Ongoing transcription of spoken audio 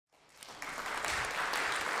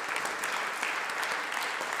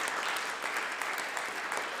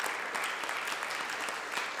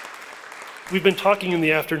we've been talking in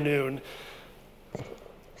the afternoon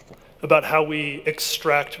about how we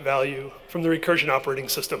extract value from the Recursion operating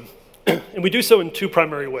system. And we do so in two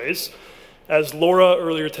primary ways. As Laura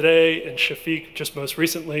earlier today and Shafiq just most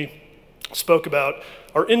recently spoke about,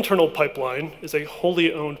 our internal pipeline is a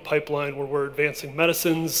wholly owned pipeline where we're advancing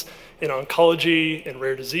medicines in oncology and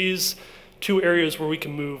rare disease, two areas where we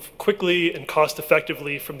can move quickly and cost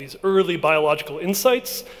effectively from these early biological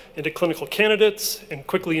insights into clinical candidates and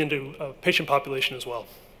quickly into a patient population as well.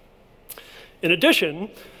 In addition,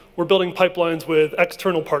 we're building pipelines with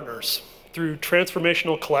external partners through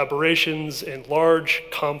transformational collaborations in large,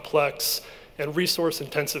 complex, and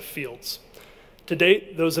resource-intensive fields. To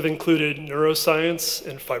date, those have included neuroscience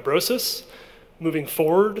and fibrosis. Moving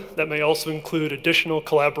forward, that may also include additional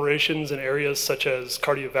collaborations in areas such as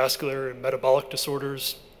cardiovascular and metabolic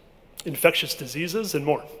disorders, infectious diseases, and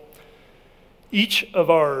more. Each of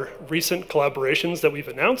our recent collaborations that we've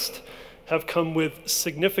announced have come with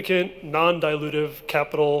significant non-dilutive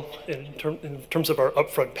capital in terms of our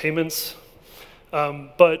upfront payments.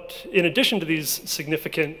 But in addition to these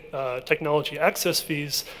significant technology access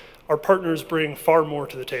fees, our partners bring far more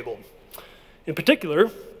to the table. In particular,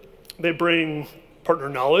 they bring partner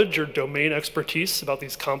knowledge or domain expertise about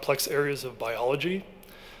these complex areas of biology.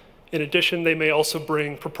 In addition, they may also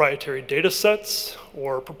bring proprietary data sets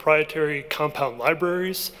or proprietary compound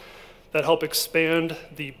libraries that help expand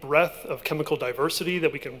the breadth of chemical diversity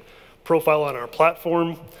that we can profile on our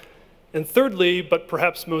platform. And thirdly, but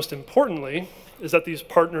perhaps most importantly, is that these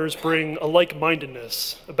partners bring a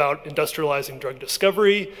like-mindedness about industrializing drug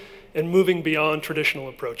discovery and moving beyond traditional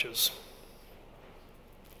approaches.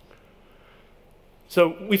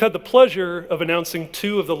 So we've had the pleasure of announcing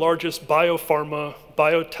two of the largest biopharma,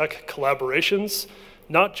 biotech collaborations,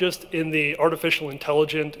 not just in the artificial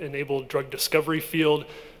intelligence-enabled drug discovery field,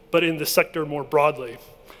 but in the sector more broadly.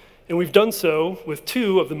 And we've done so with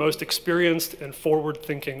two of the most experienced and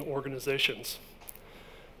forward-thinking organizations.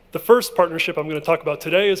 The first partnership I'm going to talk about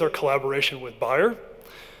today is our collaboration with Bayer.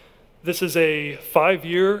 This is a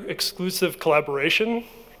 5-year exclusive collaboration,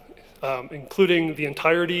 including the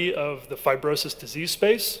entirety of the fibrosis disease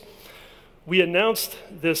space. We announced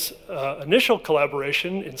this initial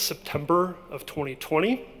collaboration in September of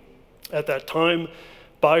 2020. At that time,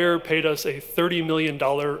 Bayer paid us a $30 million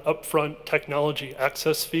upfront technology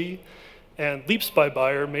access fee, and Leaps by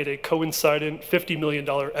Bayer made a coincident $50 million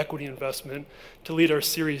equity investment to lead our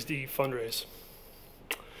Series D fundraise.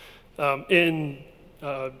 In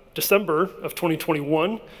December of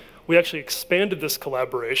 2021, we actually expanded this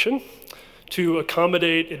collaboration to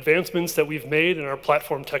accommodate advancements that we've made in our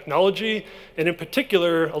platform technology, and in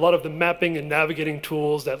particular, a lot of the mapping and navigating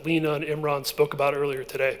tools that Lena and Imran spoke about earlier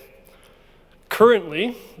today.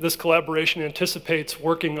 Currently, this collaboration anticipates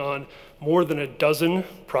working on more than a dozen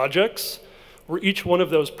projects, where each one of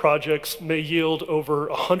those projects may yield over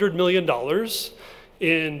 $100 million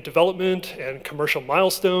in development and commercial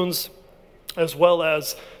milestones, as well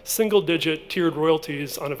as single-digit tiered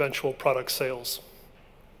royalties on eventual product sales.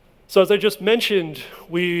 So as I just mentioned,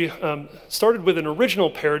 we started with an original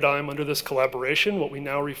paradigm under this collaboration, what we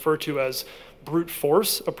now refer to as brute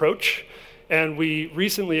force approach. And we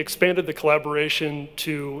recently expanded the collaboration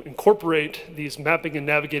to incorporate these mapping and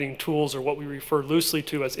navigating tools, or what we refer loosely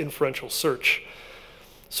to as inferential search.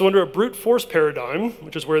 So under a brute force paradigm,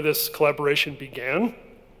 which is where this collaboration began,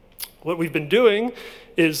 what we've been doing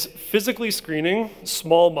is physically screening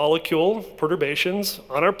small molecule perturbations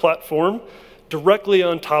on our platform directly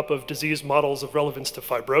on top of disease models of relevance to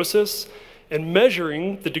fibrosis, and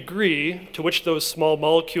measuring the degree to which those small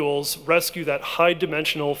molecules rescue that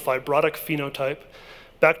high-dimensional fibrotic phenotype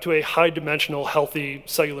back to a high-dimensional healthy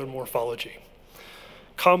cellular morphology.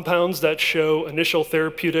 Compounds that show initial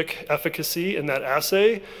therapeutic efficacy in that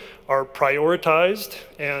assay are prioritized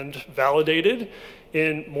and validated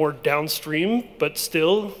in more downstream, but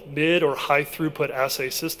still mid or high throughput assay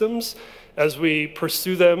systems as we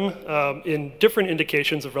pursue them in different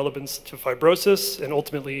indications of relevance to fibrosis and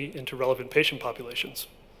ultimately into relevant patient populations.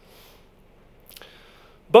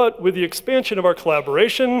 But with the expansion of our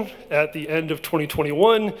collaboration at the end of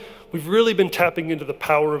 2021, we've really been tapping into the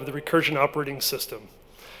power of the Recursion operating system.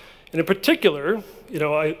 And in particular,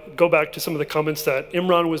 I go back to some of the comments that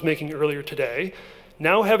Imran was making earlier today.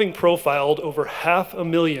 Now having profiled over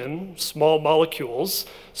 500,000 small molecules,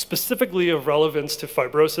 specifically of relevance to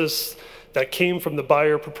fibrosis, that came from the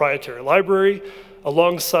Bayer proprietary library,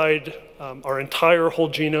 alongside our entire whole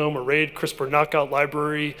genome arrayed CRISPR knockout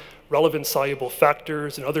library, relevant soluble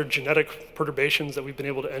factors, and other genetic perturbations that we've been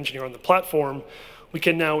able to engineer on the platform, we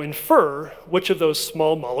can now infer which of those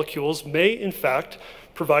small molecules may, in fact,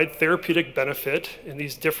 provide therapeutic benefit in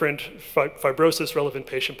these different fibrosis-relevant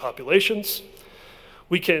patient populations.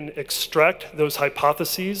 We can extract those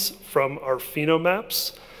hypotheses from our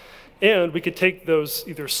phenomaps, and we could take those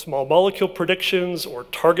either small molecule predictions or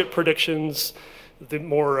target predictions, the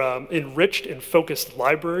more enriched and focused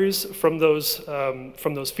libraries from those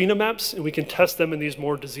phenomaps, and we can test them in these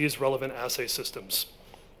more disease-relevant assay systems.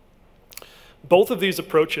 Both of these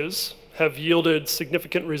approaches have yielded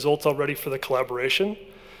significant results already for the collaboration.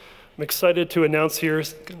 I'm excited to announce here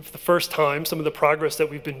for the first time some of the progress that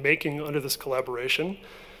we've been making under this collaboration.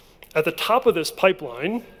 At the top of this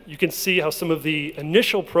pipeline, you can see how some of the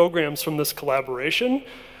initial programs from this collaboration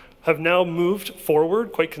have now moved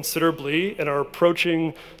forward quite considerably and are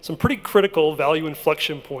approaching some pretty critical value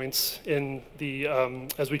inflection points in the,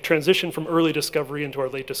 as we transition from early discovery into our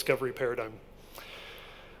late discovery paradigm.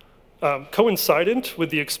 Coincident with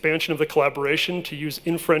the expansion of the collaboration to use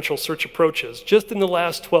inferential search approaches, just in the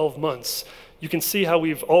last 12 months, you can see how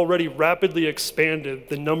we've already rapidly expanded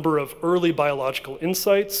the number of early biological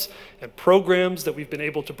insights and programs that we've been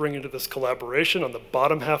able to bring into this collaboration on the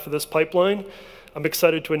bottom half of this pipeline. I'm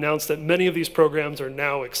excited to announce that many of these programs are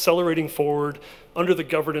now accelerating forward under the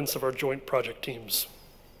governance of our joint project teams.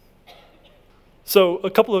 So a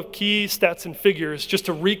couple of key stats and figures just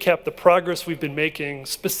to recap the progress we've been making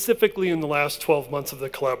specifically in the last 12 months of the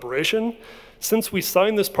collaboration. Since we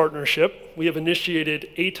signed this partnership, we have initiated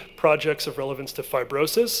 8 projects of relevance to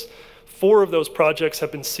fibrosis. 4 of those projects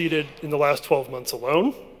have been seeded in the last 12 months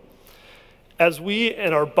alone. As we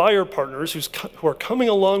and our buyer partners who are coming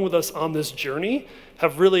along with us on this journey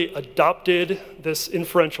have really adopted this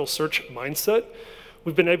inferential search mindset,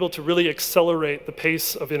 we've been able to really accelerate the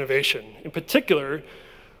pace of innovation. In particular,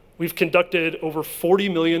 we've conducted over 40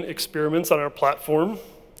 million experiments on our platform.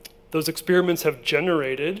 Those experiments have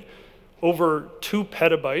generated over 2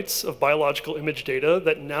 petabytes of biological image data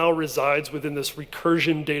that now resides within this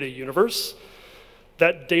Recursion data universe.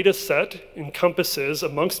 That data set encompasses,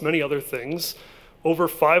 amongst many other things, over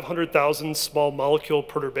 500,000 small molecule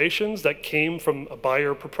perturbations that came from a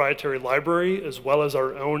Bayer proprietary library, as well as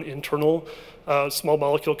our own internal small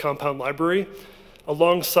molecule compound library,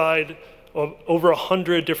 alongside over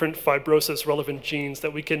 100 different fibrosis-relevant genes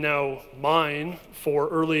that we can now mine for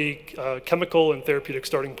early chemical and therapeutic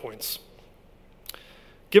starting points.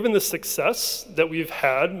 Given the success that we've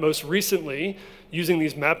had most recently using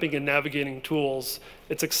these mapping and navigating tools,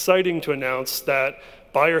 it's exciting to announce that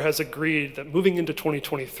Bayer has agreed that moving into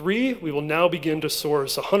 2023, we will now begin to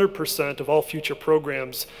source 100% of all future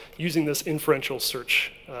programs using this inferential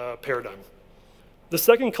search paradigm. The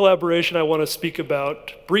second collaboration I want to speak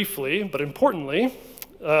about briefly, but importantly,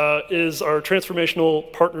 is our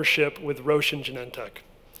transformational partnership with Roche and Genentech.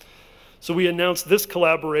 So we announced this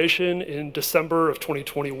collaboration in December of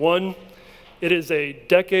 2021. It is a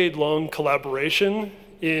decade-long collaboration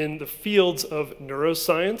in the fields of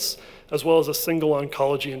neuroscience, as well as a single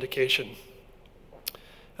oncology indication.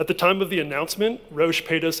 At the time of the announcement, Roche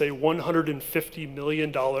paid us a $150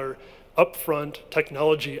 million upfront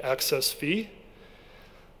technology access fee.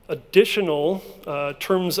 Additional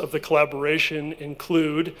terms of the collaboration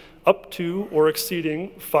include up to or exceeding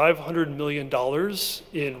 $500 million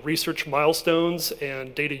in research milestones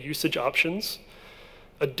and data usage options.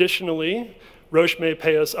 Additionally, Roche may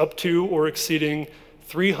pay us up to or exceeding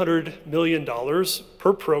 $300 million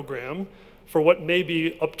per program for what may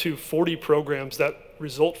be up to 40 programs that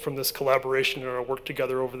result from this collaboration and our work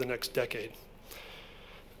together over the next decade.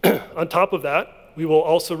 On top of that, we will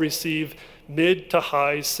also receive mid to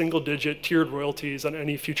high single-digit tiered royalties on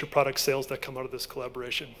any future product sales that come out of this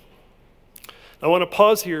collaboration. I want to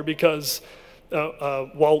pause here because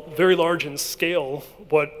while very large in scale,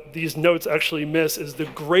 what these notes actually miss is the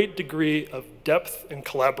great degree of depth and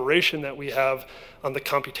collaboration that we have on the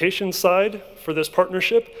computation side for this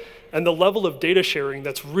partnership, and the level of data sharing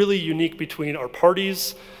that's really unique between our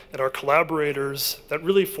parties and our collaborators that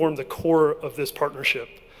really form the core of this partnership.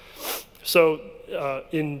 So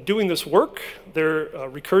in doing this work,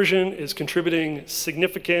 Recursion is contributing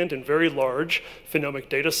significant and very large phenomic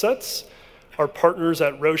data sets. Our partners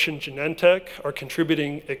at Roche and Genentech are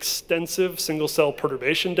contributing extensive single-cell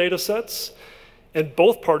perturbation data sets, and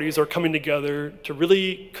both parties are coming together to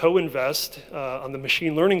really co-invest on the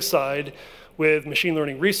machine learning side with machine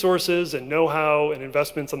learning resources and know-how and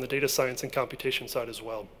investments on the data science and computation side as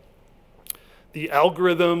well. The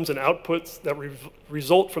algorithms and outputs that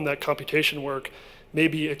result from that computation work may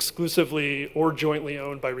be exclusively or jointly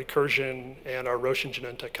owned by Recursion and our Roche and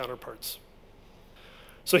Genentech counterparts.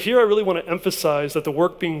 So here I really want to emphasize that the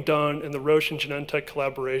work being done in the Roche and Genentech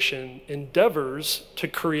collaboration endeavors to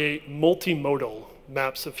create multimodal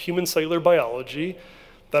maps of human cellular biology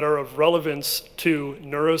that are of relevance to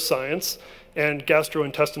neuroscience and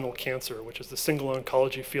gastrointestinal cancer, which is the single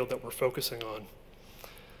oncology field that we're focusing on.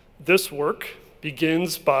 This work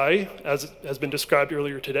begins by, as has been described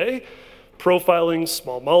earlier today, profiling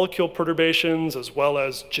small molecule perturbations as well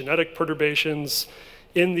as genetic perturbations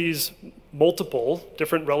in these multiple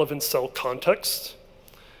different relevant cell contexts.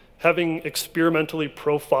 Having experimentally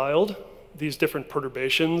profiled these different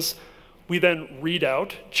perturbations, we then read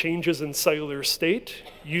out changes in cellular state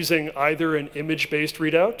using either an image-based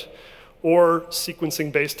readout or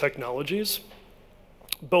sequencing-based technologies.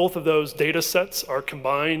 Both of those data sets are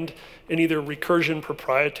combined in either Recursion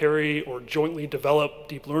proprietary or jointly developed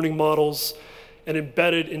deep learning models and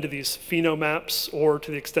embedded into these phenomaps, or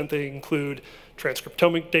to the extent they include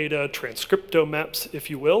transcriptomic data, transcriptomaps,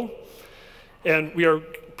 if you will. And we are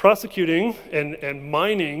prosecuting and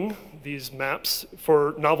mining these maps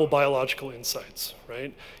for novel biological insights,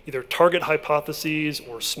 right? Either target hypotheses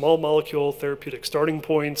or small molecule therapeutic starting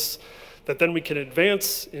points that then we can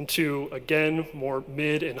advance into, again, more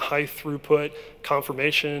mid and high throughput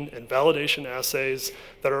confirmation and validation assays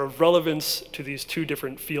that are of relevance to these two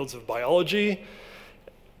different fields of biology.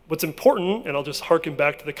 What's important, and I'll just harken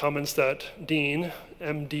back to the comments that Dean,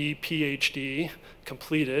 MD, PhD,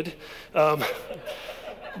 completed,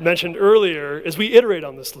 mentioned earlier, is we iterate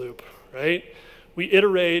on this loop, right? We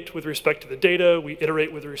iterate with respect to the data, we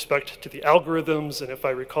iterate with respect to the algorithms, and if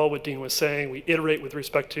I recall what Dean was saying, we iterate with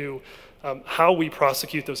respect to how we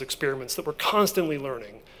prosecute those experiments that we're constantly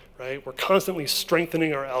learning, right? We're constantly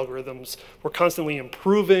strengthening our algorithms, we're constantly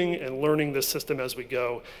improving and learning this system as we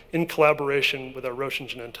go in collaboration with our Roche and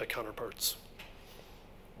Genentech counterparts.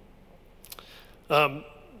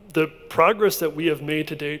 The progress that we have made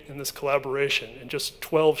to date in this collaboration in just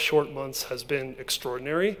 12 short months has been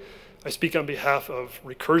extraordinary. I speak on behalf of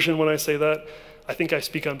Recursion when I say that. I think I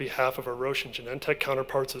speak on behalf of our Roche and Genentech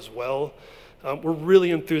counterparts as well. We're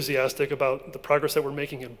really enthusiastic about the progress that we're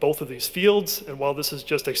making in both of these fields, and while this is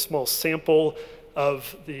just a small sample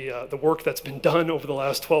of the work that's been done over the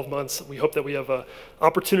last 12 months, we hope that we have an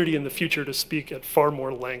opportunity in the future to speak at far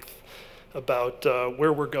more length about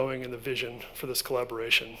where we're going and the vision for this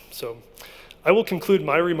collaboration. So I will conclude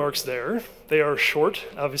my remarks there. They are short.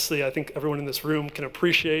 Obviously, I think everyone in this room can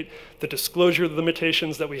appreciate the disclosure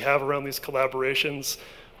limitations that we have around these collaborations.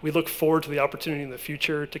 We look forward to the opportunity in the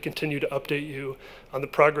future to continue to update you on the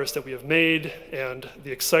progress that we have made and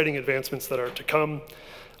the exciting advancements that are to come.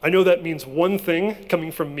 I know that means one thing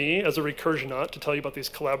coming from me as a Recursionaut to tell you about these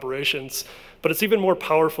collaborations, but it's even more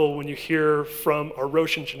powerful when you hear from our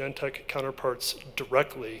Roche and Genentech counterparts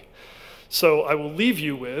directly. So I will leave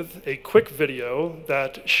you with a quick video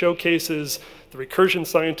that showcases the Recursion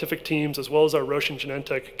scientific teams as well as our Roche and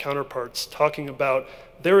Genentech counterparts talking about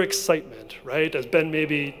their excitement, right? As Ben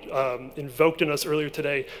maybe invoked in us earlier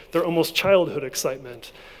today, their almost childhood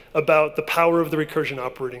excitement about the power of the Recursion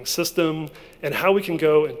operating system and how we can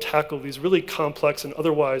go and tackle these really complex and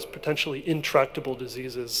otherwise potentially intractable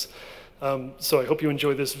diseases. So I hope you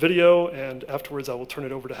enjoy this video, and afterwards I will turn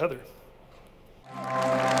it over to Heather.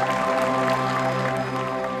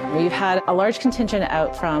 We've had a large contingent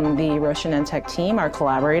out from the Roche and Genentech team, our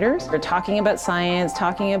collaborators. We're talking about science,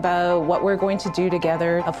 talking about what we're going to do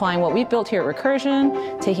together, applying what we've built here at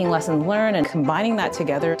Recursion, taking lessons learned and combining that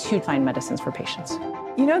together to find medicines for patients.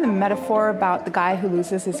 You know the metaphor about the guy who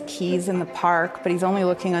loses his keys in the park, but he's only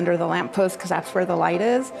looking under the lamppost because that's where the light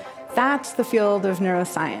is? That's the field of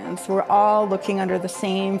neuroscience. We're all looking under the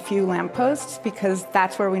same few lampposts because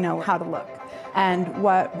that's where we know how to look. And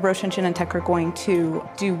what Roche and Genentech are going to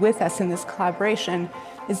do with us in this collaboration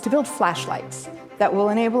is to build flashlights that will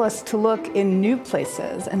enable us to look in new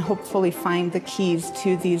places and hopefully find the keys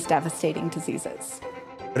to these devastating diseases.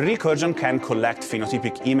 Recursion can collect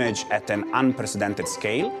phenotypic image at an unprecedented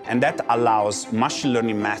scale, and that allows machine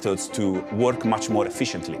learning methods to work much more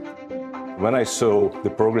efficiently. When I saw the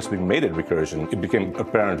progress being made at Recursion, it became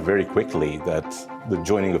apparent very quickly that the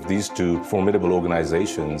joining of these two formidable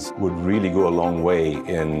organizations would really go a long way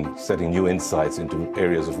in setting new insights into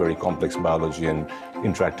areas of very complex biology and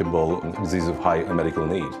intractable diseases of high medical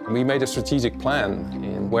need. We made a strategic plan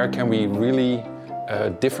in where can we really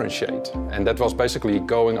differentiate, and that was basically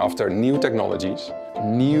going after new technologies,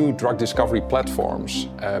 new drug discovery platforms,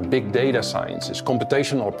 big data sciences,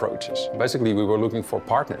 computational approaches. Basically, we were looking for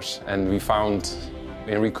partners, and we found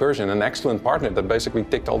in Recursion an excellent partner that basically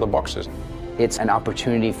ticked all the boxes. It's an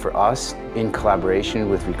opportunity for us, in collaboration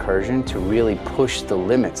with Recursion, to really push the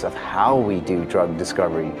limits of how we do drug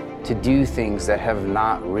discovery, to do things that have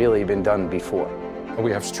not really been done before.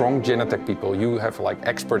 We have strong Genentech people. You have like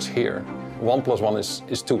experts here. 1 + 1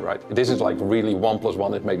 is 2, right? This is like really 1 +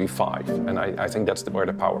 1 is maybe 5. And I think that's where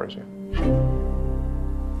the power is here.